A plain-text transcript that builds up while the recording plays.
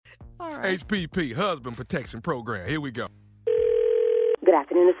HPP, Husband Protection Program. Here we go. Good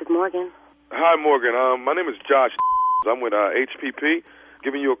afternoon, this is Morgan. Hi, Morgan. My name is Josh. I'm with HPP,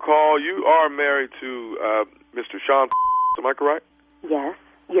 giving you a call. You are married to Mr. Sean. Am I correct? Yes.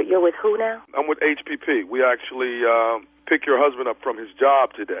 You're with who now? I'm with HPP. We actually picked your husband up from his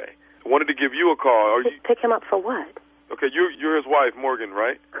job today. I wanted to give you a call. Pick him up for what? Okay, you're his wife, Morgan,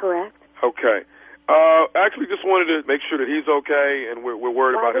 right? Correct. Okay. Actually, just wanted to make sure that he's okay, and we're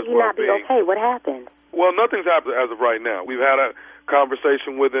worried about his well-being. Why would he not be okay? What happened? Well, nothing's happened as of right now. We've had a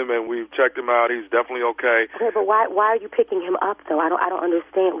conversation with him, and we've checked him out. He's definitely okay. Okay, but why are you picking him up, though? I don't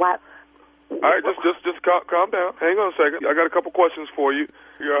understand. Why? All right, just calm down. Hang on a second. I got a couple questions for you.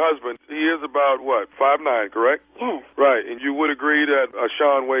 Your husband, he is about, 5'9", correct? Yes. Right, and you would agree that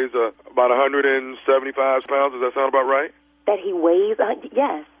Sean weighs about 175 pounds. Does that sound about right? That he weighs?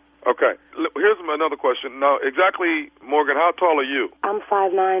 Yes. Okay. Here's another question. Now, exactly, Morgan, how tall are you? I'm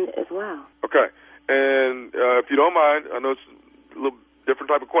 5'9" as well. Okay. And if you don't mind, I know it's a little different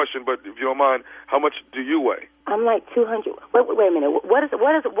type of question, but if you don't mind, how much do you weigh? I'm like 200. Wait a minute. What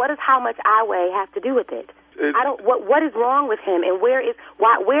does how much I weigh have to do with it? I don't. What is wrong with him, and where is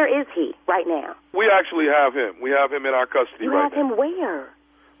he right now? We actually have him. We have him in our custody right now. You have him where?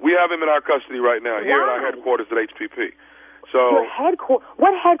 We have him in our custody right now, here at our headquarters at HPP. So your headquarters?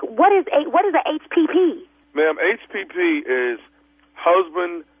 What is a HPP? Ma'am, HPP is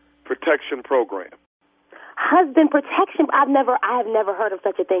Husband Protection Program. Husband protection? I have never heard of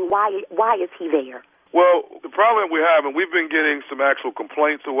such a thing. Why is he there? Well, the problem we're having, we've been getting some actual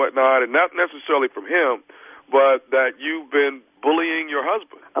complaints or whatnot, and not necessarily from him, but that you've been bullying your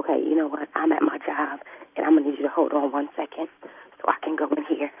husband. Okay, you know what? I'm at my job, and I'm going to need you to hold on 1 second so I can go in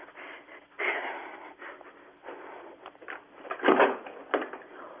here.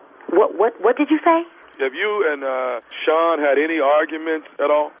 What did you say? Have you and Sean had any arguments at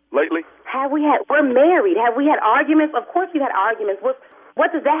all lately? We're married. Have we had arguments? Of course you had arguments. What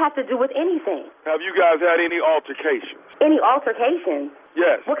does that have to do with anything? Have you guys had any altercations? Any altercations?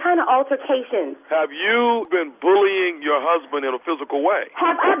 Yes. What kind of altercations? Have you been bullying your husband in a physical way?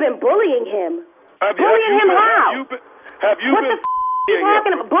 Have I been bullying him? Bullying him how? Have you been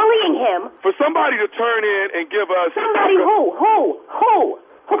talking about? Bullying him? For somebody to turn in and give us... Somebody who?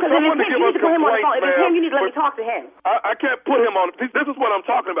 Okay, someone to give us complaints, ma'am. If it's him, you need to let me talk to him. I can't put him on. This is what I'm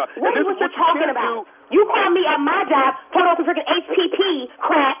talking about. What is what you're talking about? You called me at my job, put on some freaking HPP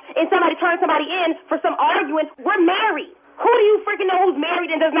crap, and somebody turned somebody in for some arguing. We're married. Who do you freaking know who's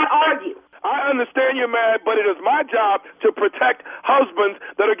married and does not argue? I understand you're mad, but it is my job to protect husbands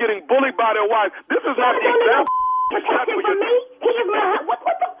that are getting bullied by their wives. This is not the example. Protection from me? He is my... What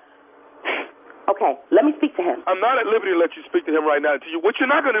the... Okay, let me speak to him. I'm not at liberty to let you speak to him right now. What you're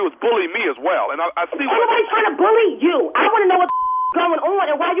not going to do is bully me as well. And I see what... Nobody's trying to bully you. I want to know what's going on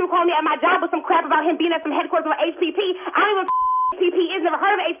and why you were calling me at my job with some crap about him being at some headquarters of HPP. I don't know what HPP is, never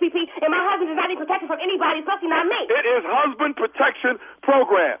heard of HPP, and my husband is not even protected from anybody, especially not me. It is Husband Protection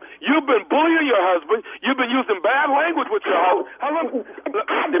Program. You've been bullying your husband. You've been using bad language with your husband. How long... If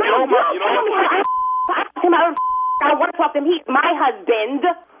you don't mind, I want to talk to him. He's my husband.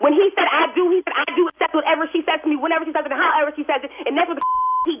 When he said I do, accept whatever she says to me, whenever she says it, and however she says it, and that's what the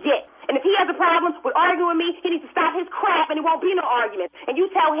he gets. And if he has a problem with arguing with me, he needs to stop his crap, and it won't be no argument. And you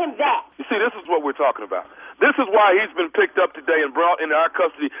tell him that. You see, this is what we're talking about. This is why he's been picked up today and brought into our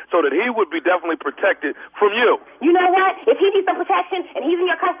custody, so that he would be definitely protected from you. You know what? If he needs some protection, and he's in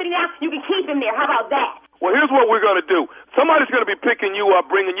your custody now, you can keep him there. How about that? Well, here's what we're going to do. Somebody's going to be picking you up,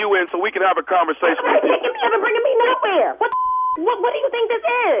 bringing you in, so we can have a conversation. Nobody's picking me up and bringing me nowhere. What do you think this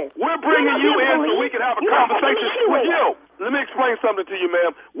is? We're bringing you in so we can have a conversation with you. Let me explain something to you,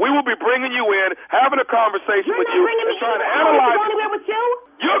 ma'am. We will be bringing you in, having a conversation with you, and trying to analyze. You're anywhere with you?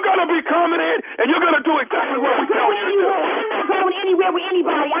 You're going to be coming in, and you're going to do exactly what we tell you to do. I'm not going anywhere with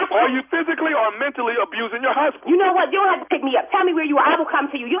anybody. Are you physically or mentally abusing your husband? You know what? You don't have to pick me up. Tell me where you are. I will come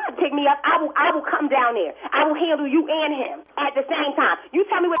to you. You don't have to pick me up. I will come down there. I will handle you and him at the same time. You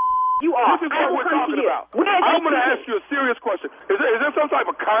tell me where you are. This is what we're talking about. I'm going to ask you a serious question. Is there some type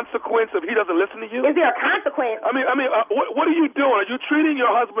of consequence if he doesn't listen to you? Is there a consequence? I mean, what are you doing? Are you treating your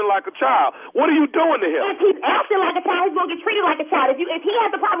husband like a child? What are you doing to him? If he's acting like a child, he's going to get treated like a child. If he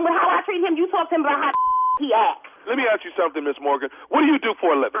has a problem with how I treat him, you talk to him about how he acts. Let me ask you something, Miss Morgan. What do you do for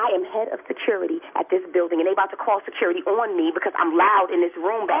a living? I am head of security at this building, and they about to call security on me because I'm loud in this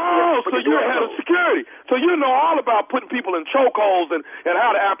room back here. Oh, so you're head of security. So you know all about putting people in chokeholds and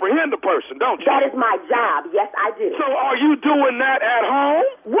how to apprehend a person, don't you? That is my job. Yes, I do. So are you doing that at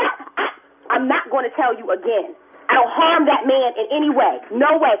home? What? I'm not going to tell you again. I don't harm that man in any way.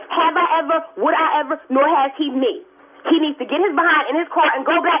 No way. Have I ever? Would I ever? Nor has he me. He needs to get his behind in his car and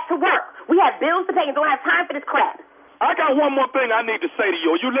go back to work. We have bills to pay and don't have time for this crap. I got one more thing I need to say to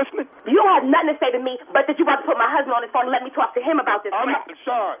you. Are you listening? You don't have nothing to say to me, but that you about to put my husband on his phone and let me talk to him about this crap.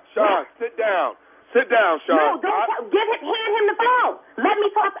 Sean, sit down. Sit down, Sean. No, don't hand him the phone. Let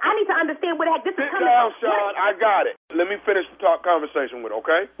me talk. I need to understand where the heck this is coming from. Sit down, Sean. I got it. Let me finish the conversation with,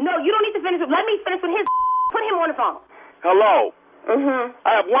 okay? No, you don't need to finish it. Let me finish with his. Put him on the phone. Hello. Mm-hmm.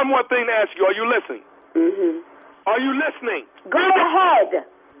 I have one more thing to ask you. Are you listening? Mm-hmm. Are you listening? Go ahead.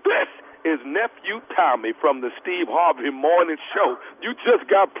 This is Nephew Tommy from the Steve Harvey Morning Show. You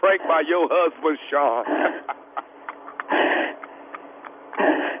just got pranked by your husband, Sean.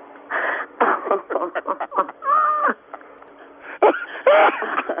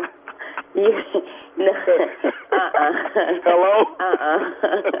 Hello?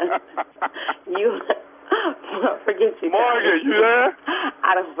 You forget you. Morgan, you there?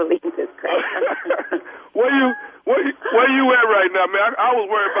 I don't believe this crap. Where you at right now, man? I was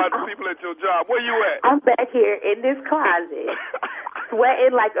worried about the people at your job. Where you at? I'm back here in this closet,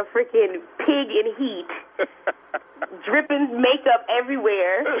 sweating like a freaking pig in heat, dripping makeup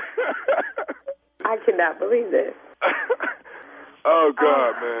everywhere. I cannot believe this. Oh,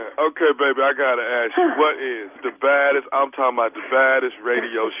 God, man. Okay, baby, I got to ask you, what is the baddest, I'm talking about the baddest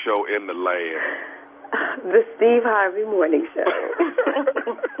radio show in the land? The Steve Harvey Morning Show.